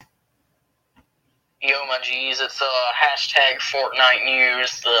Yo, my G's, it's hashtag Fortnite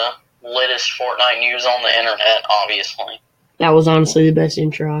News, the littest Fortnite news on the internet, obviously. That was honestly the best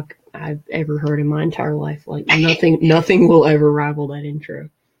intro I've ever heard in my entire life. Like, nothing will ever rival that intro.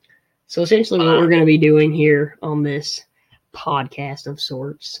 So essentially what we're going to be doing here on this podcast of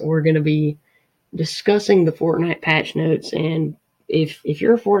sorts, we're going to be discussing the Fortnite patch notes, and if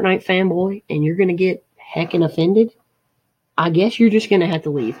you're a Fortnite fanboy and you're going to get heckin' offended, I guess you're just gonna have to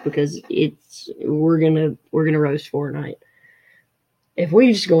leave because we're gonna roast Fortnite. If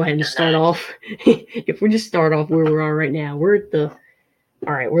we just go ahead and start off, if we just start off where we are right now, we're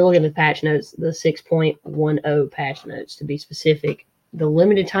looking at patch notes, the 6.10 patch notes to be specific. The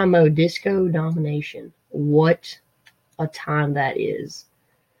limited time mode Disco Domination. What a time that is.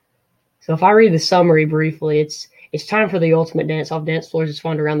 So if I read the summary briefly, it's time for the ultimate dance-off. Dance floors is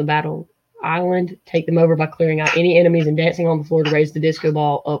spawned around the battle island. Take them over by clearing out any enemies and dancing on the floor to raise the disco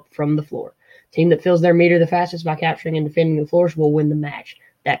ball up from the floor. Team that fills their meter the fastest by capturing and defending the floors will win the match.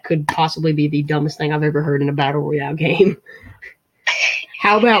 That could possibly be the dumbest thing I've ever heard in a battle royale game.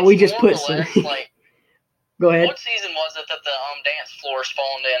 How about we just put some... Go ahead. What season was it that the dance floor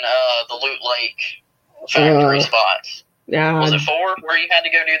spawned in the Loot Lake factory spots? Was it 4 where you had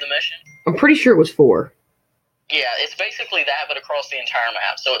to go do the mission? I'm pretty sure it was 4. Yeah, it's basically that, but across the entire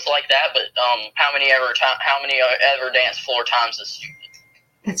map. So it's like that, but how many ever dance floor times is stupid?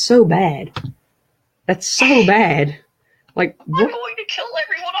 That's so bad. That's so bad. Like, I'm going to kill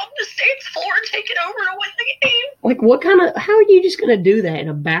everyone on this dance floor and take it over to win the game. Like, how are you just going to do that in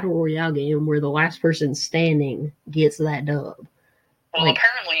a battle royale game where the last person standing gets that dub? Well,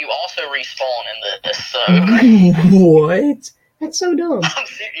 apparently you also respawn in this, so... What? That's so dumb.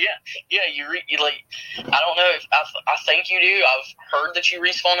 Yeah. You I don't know if I think you do. I've heard that you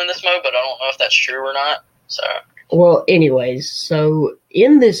respawn in this mode, but I don't know if that's true or not. So. Well, anyways, so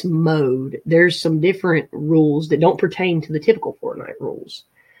in this mode, there's some different rules that don't pertain to the typical Fortnite rules.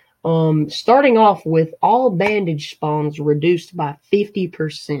 Starting off with all bandage spawns reduced by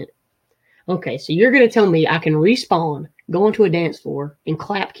 50%. Okay, so you're gonna tell me I can respawn, go into a dance floor, and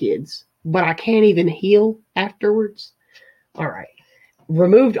clap kids, but I can't even heal afterwards? All right.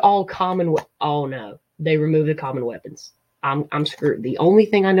 Removed all common... Oh, no. They removed the common weapons. I'm screwed. The only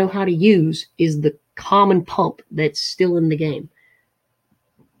thing I know how to use is the common pump that's still in the game.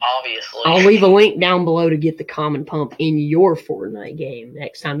 Obviously. I'll leave a link down below to get the common pump in your Fortnite game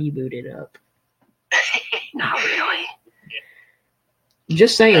next time you boot it up. Not really.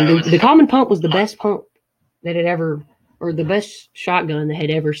 Just saying, the common pump was the best pump that had ever... Or the best shotgun that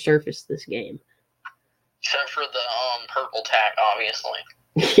had ever surfaced this game. Except for the purple tack, obviously.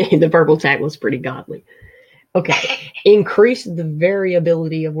 Yeah, the purple tack was pretty godly. Okay. Increase the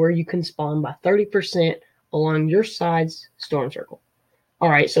variability of where you can spawn by 30% along your side's storm circle.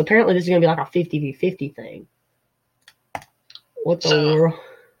 Alright, so apparently this is going to be like a 50v50 thing. What the world?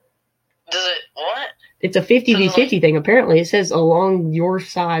 Does it... What? It's a 50v50 thing. Apparently it says along your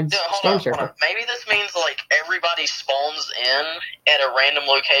side's storm circle. Maybe this means, like, everybody spawns in at a random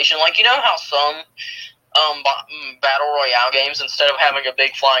location. Like, you know how some... battle royale games, instead of having a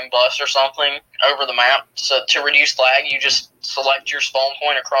big flying bus or something over the map, so to reduce lag, you just select your spawn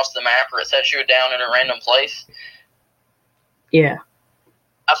point across the map, or it sets you down in a random place. Yeah.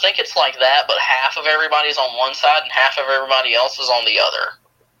 I think it's like that, but half of everybody's on one side and half of everybody else is on the other.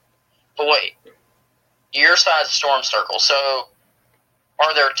 But wait, your side's storm circle, so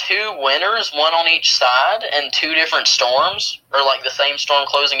are there 2 winners, one on each side, and 2 different storms? Or like the same storm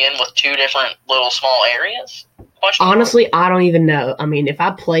closing in with 2 different little small areas? Honestly, I don't even know. I mean, if I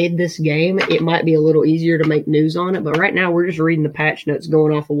played this game, it might be a little easier to make news on it, but right now we're just reading the patch notes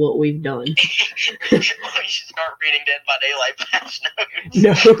going off of what we've done. We should start reading Dead by Daylight patch notes.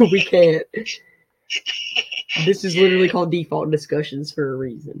 No, we can't. This is literally called default discussions for a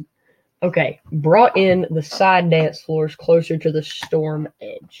reason. Okay, brought in the side dance floors closer to the storm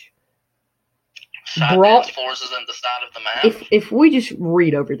edge. Dance floors is in the side of the map? If we just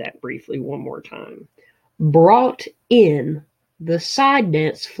read over that briefly one more time. Brought in the side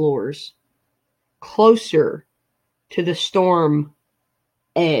dance floors closer to the storm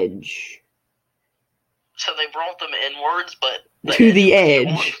edge. So they brought them inwards, but... To the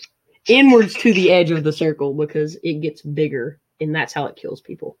edge. Inwards to the edge of the circle because it gets bigger, and that's how it kills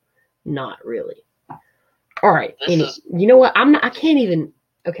people. Not really. All right. You know what? I can't even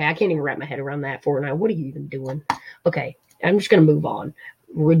wrap my head around that Fortnite. What are you even doing? Okay. I'm just going to move on.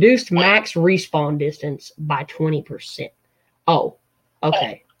 Reduced max respawn distance by 20%. Oh,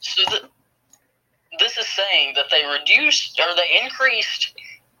 okay. So this is saying that they increased,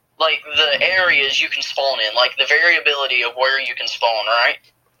 like, the areas you can spawn in, like the variability of where you can spawn, right?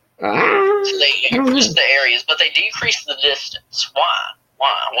 They increased the areas, but they decreased the distance. Why?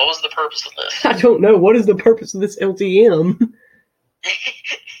 What was the purpose of this? I don't know. What is the purpose of this LTM?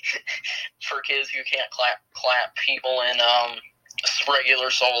 For kids who can't clap people in regular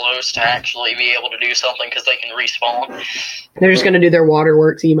solos to actually be able to do something because they can respawn. They're just going to do their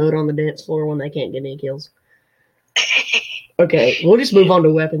waterworks emote on the dance floor when they can't get any kills. Okay, we'll just move on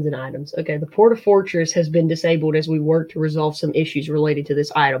to weapons and items. Okay, the Porta-Fortress has been disabled as we work to resolve some issues related to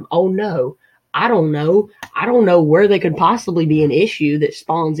this item. Oh no, I don't know. I don't know where there could possibly be an issue that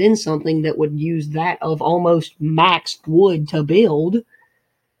spawns in something that would use that of almost maxed wood to build.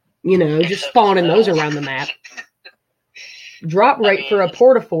 You know, just spawning those around the map. Drop rate for a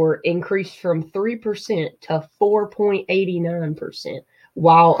Porta-Fort increased from 3% to 4.89%,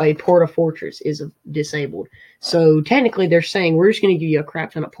 while a Porta-Fortress is disabled. So technically they're saying we're just going to give you a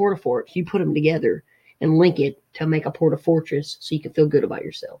crap ton of Porta-Forts. You put them together and link it to make a Porta-Fortress so you can feel good about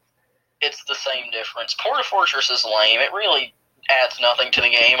yourself. It's the same difference. Porta-Fortress is lame. It really adds nothing to the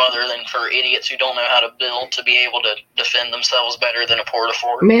game other than for idiots who don't know how to build to be able to defend themselves better than a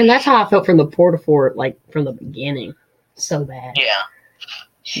Porta-Fort. Man, that's how I felt from the Porta-Fort, like, from the beginning. So bad. Yeah.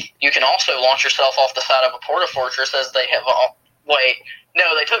 You can also launch yourself off the side of a Porta-Fortress as they have all... Wait,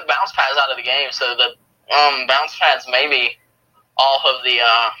 no, they took bounce pads out of the game, so the bounce pads may be off of the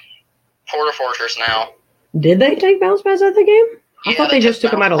Porta-Fortress now. Did they take bounce pads out of the game? I thought they just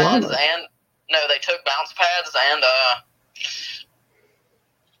took them out of llama. No, they took bounce pads and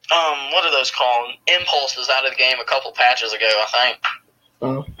what are those called? Impulses out of the game a couple patches ago, I think.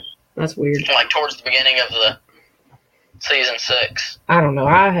 Oh, that's weird. Like towards the beginning of the Season 6. I don't know.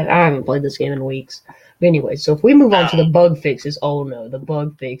 I haven't played this game in weeks. But anyway, so if we move on to the bug fixes, oh no, the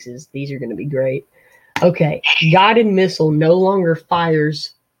bug fixes, these are going to be great. Okay, guided missile no longer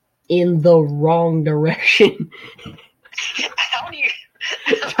fires in the wrong direction. How do you...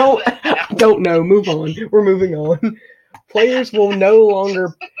 Don't know. Move on. We're moving on. Players will no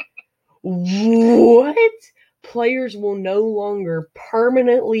longer... What? Players will no longer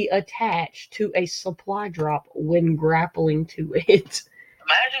permanently attach to a supply drop when grappling to it.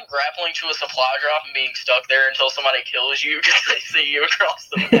 Imagine grappling to a supply drop and being stuck there until somebody kills you because they see you across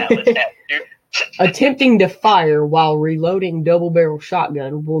the map attack you. Attempting to fire while reloading double-barrel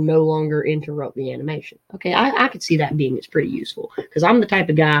shotgun will no longer interrupt the animation. Okay, I could see that being pretty useful because I'm the type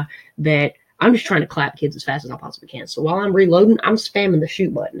of guy that I'm just trying to clap kids as fast as I possibly can. So while I'm reloading, I'm spamming the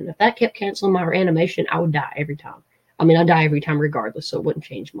shoot button. And if that kept canceling my animation, I would die every time. I mean, I die every time regardless, so it wouldn't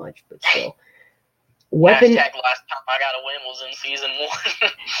change much, but still. Hashtag last time I got a win was in Season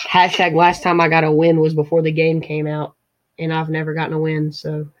 1. Hashtag last time I got a win was before the game came out, and I've never gotten a win,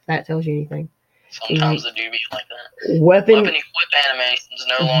 so if that tells you anything. Sometimes they do be like that. Weapon equip animations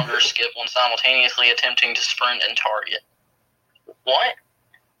no longer skip when simultaneously attempting to sprint and target. What?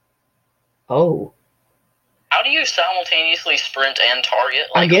 Oh. How do you simultaneously sprint and target?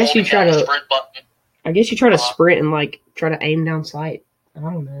 Like, I guess you try to sprint button. I guess you try to sprint and like try to aim down sight. I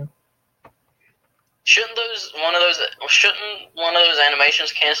don't know. Shouldn't one of those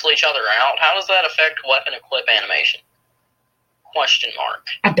animations cancel each other out? How does that affect weapon equip animation? Question mark.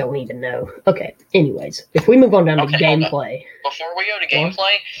 I don't even know. Okay. Anyways, if we move on down to gameplay. Before we go to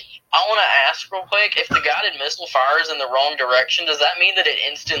gameplay, I want to ask real quick, if the guided missile fires in the wrong direction, does that mean that it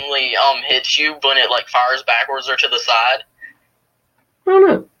instantly hits you when it like fires backwards or to the side? I don't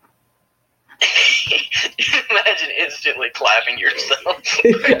know. Imagine instantly clapping yourself.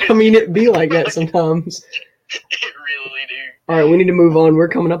 I mean, it'd be like that sometimes. It really do. Alright, we need to move on. We're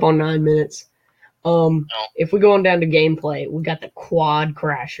coming up on 9 minutes. If we go on down to gameplay, we got the Quad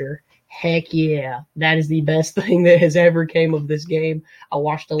Crasher. Heck yeah. That is the best thing that has ever came of this game. I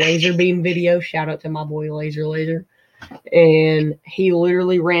watched a laser beam video. Shout out to my boy Laser. And he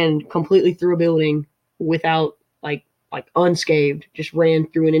literally ran completely through a building without, like unscathed. Just ran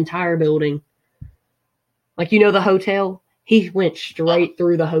through an entire building. Like, you know the hotel? He went straight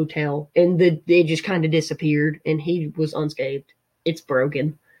through the hotel. And it just kind of disappeared. And he was unscathed. It's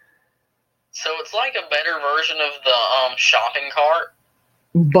broken. So it's like a better version of the shopping cart?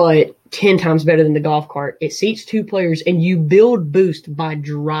 But 10 times better than the golf cart. It seats 2 players, and you build boost by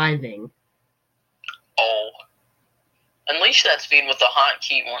driving. Oh. Unleash that speed with the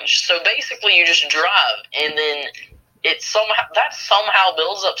hotkey one. So basically you just drive, and then it somehow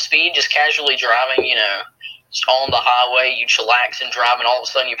builds up speed just casually driving, you know, just on the highway, you chillax and drive, and all of a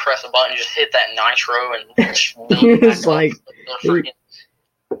sudden you press a button, just hit that nitro, and it's like...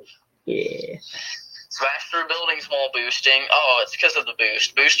 Yeah. Smash through buildings while boosting. Oh, it's because of the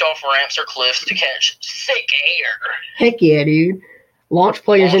boost. Boost off ramps or cliffs to catch sick air. Heck yeah, dude. Launch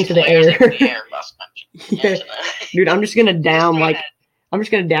players into the air. Yeah. Dude, I'm just gonna down, like, I'm just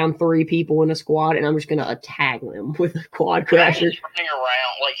gonna down 3 people in a squad, and I'm just gonna attack them with a quad crasher. Turning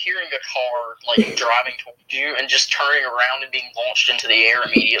around, like hearing a car like driving towards you, and just turning around and being launched into the air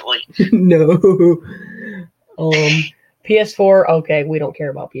immediately. No. PS4. Okay, we don't care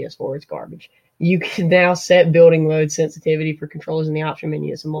about PS4. It's garbage. You can now set building mode sensitivity for controllers in the option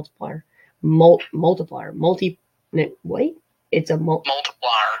menu. It's a multiplier. Multiplier. Wait. It's a multiplier.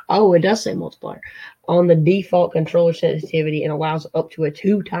 Oh, it does say multiplier. On the default controller sensitivity and allows up to a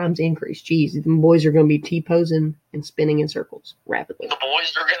 2 times increase. Jeez, the boys are going to be T-posing and spinning in circles rapidly. The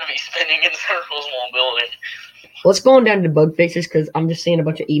boys are going to be spinning in circles while building. Let's go on down to bug fixes because I'm just seeing a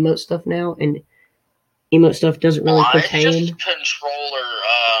bunch of emote stuff now, and emote stuff doesn't really pertain. It's just controller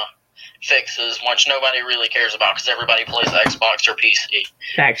fixes, which nobody really cares about because everybody plays Xbox or PC.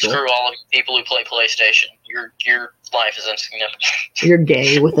 Factual. Screw all of you people who play PlayStation. Your life is insignificant. You're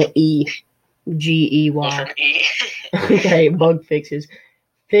gay with an E. G-E-Y. Okay, bug fixes.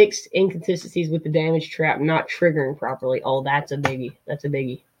 Fixed inconsistencies with the damage trap not triggering properly. Oh, that's a biggie.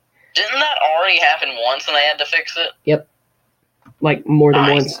 Didn't that already happen once and they had to fix it? Yep. Like more than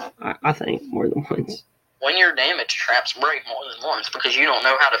once. I think more than once. When your damage traps break more than once because you don't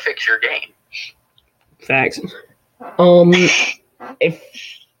know how to fix your game. Facts. If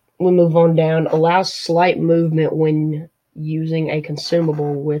we move on down, allows slight movement when using a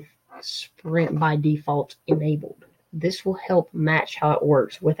consumable with sprint by default enabled. This will help match how it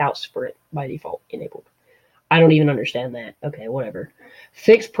works without sprint by default enabled. I don't even understand that. Okay, whatever.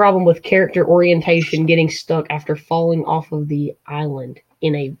 Fix problem with character orientation getting stuck after falling off of the island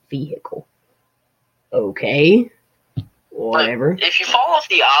in a vehicle. Okay. Whatever. But if you fall off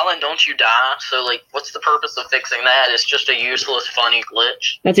the island, don't you die? So, like, what's the purpose of fixing that? It's just a useless, funny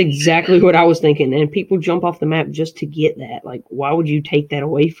glitch. That's exactly what I was thinking. And people jump off the map just to get that. Like, why would you take that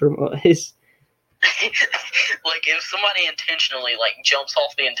away from us? Like, if somebody intentionally, like, jumps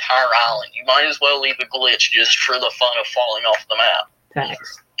off the entire island, you might as well leave a glitch just for the fun of falling off the map.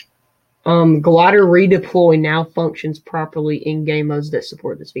 Facts. Glider redeploy now functions properly in game modes that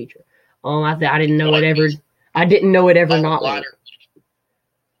support this feature. I didn't know it ever. I didn't know it ever not. I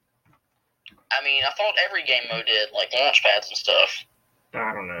mean, I thought every game mode did, like launch pads and stuff.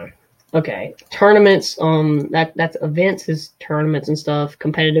 I don't know. Okay, tournaments. That's events is tournaments and stuff.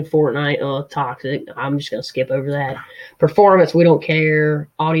 Competitive Fortnite. Toxic. I'm just gonna skip over that. Performance. We don't care.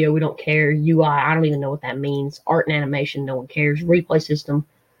 Audio. We don't care. UI. I don't even know what that means. Art and animation. No one cares. Replay system.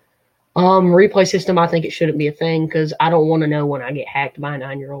 Replay system. I think it shouldn't be a thing because I don't want to know when I get hacked by a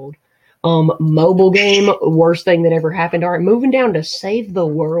 9-year-old. Mobile game, worst thing that ever happened. All right, moving down to Save the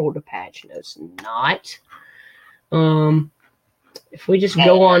World patch notes. Not. If we just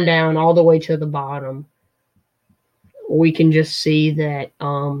go on down all the way to the bottom, we can just see that,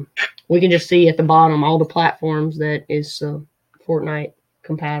 we can just see at the bottom all the platforms that is Fortnite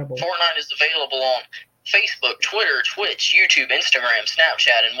compatible. Fortnite is available on Facebook, Twitter, Twitch, YouTube, Instagram,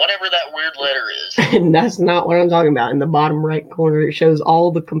 Snapchat, and whatever that weird letter is. And that's not what I'm talking about. In the bottom right corner, it shows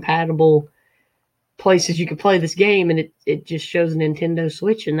all the compatible places you can play this game, and it just shows a Nintendo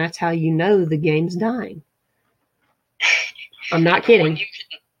Switch, and that's how you know the game's dying. I'm not kidding.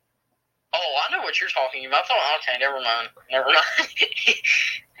 I know what you're talking about. Okay, never mind.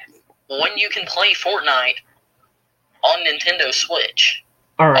 When you can play Fortnite on Nintendo Switch.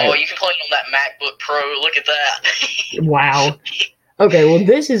 All right. Oh, you can play it on that MacBook Pro. Look at that. Wow. Okay, well,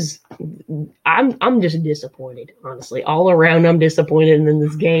 this is... I'm just disappointed, honestly. All around, I'm disappointed in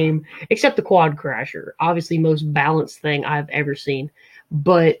this game. Except the Quad Crasher. Obviously, most balanced thing I've ever seen.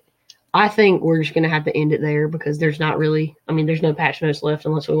 But I think we're just going to have to end it there because there's not really... I mean, there's no patch notes left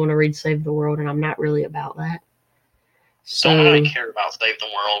unless we want to read Save the World, and I'm not really about that. So, I don't really care about Save the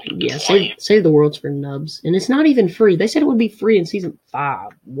World. Yeah, Save the World's for nubs. And it's not even free. They said it would be free in Season 5.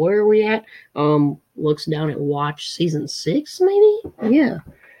 Where are we at? Looks down at Watch Season 6, maybe? Yeah.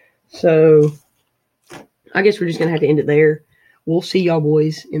 So, I guess we're just going to have to end it there. We'll see y'all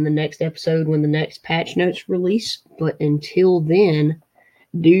boys in the next episode when the next patch notes release. But until then,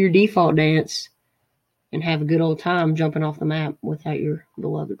 do your default dance and have a good old time jumping off the map without your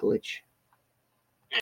beloved glitch.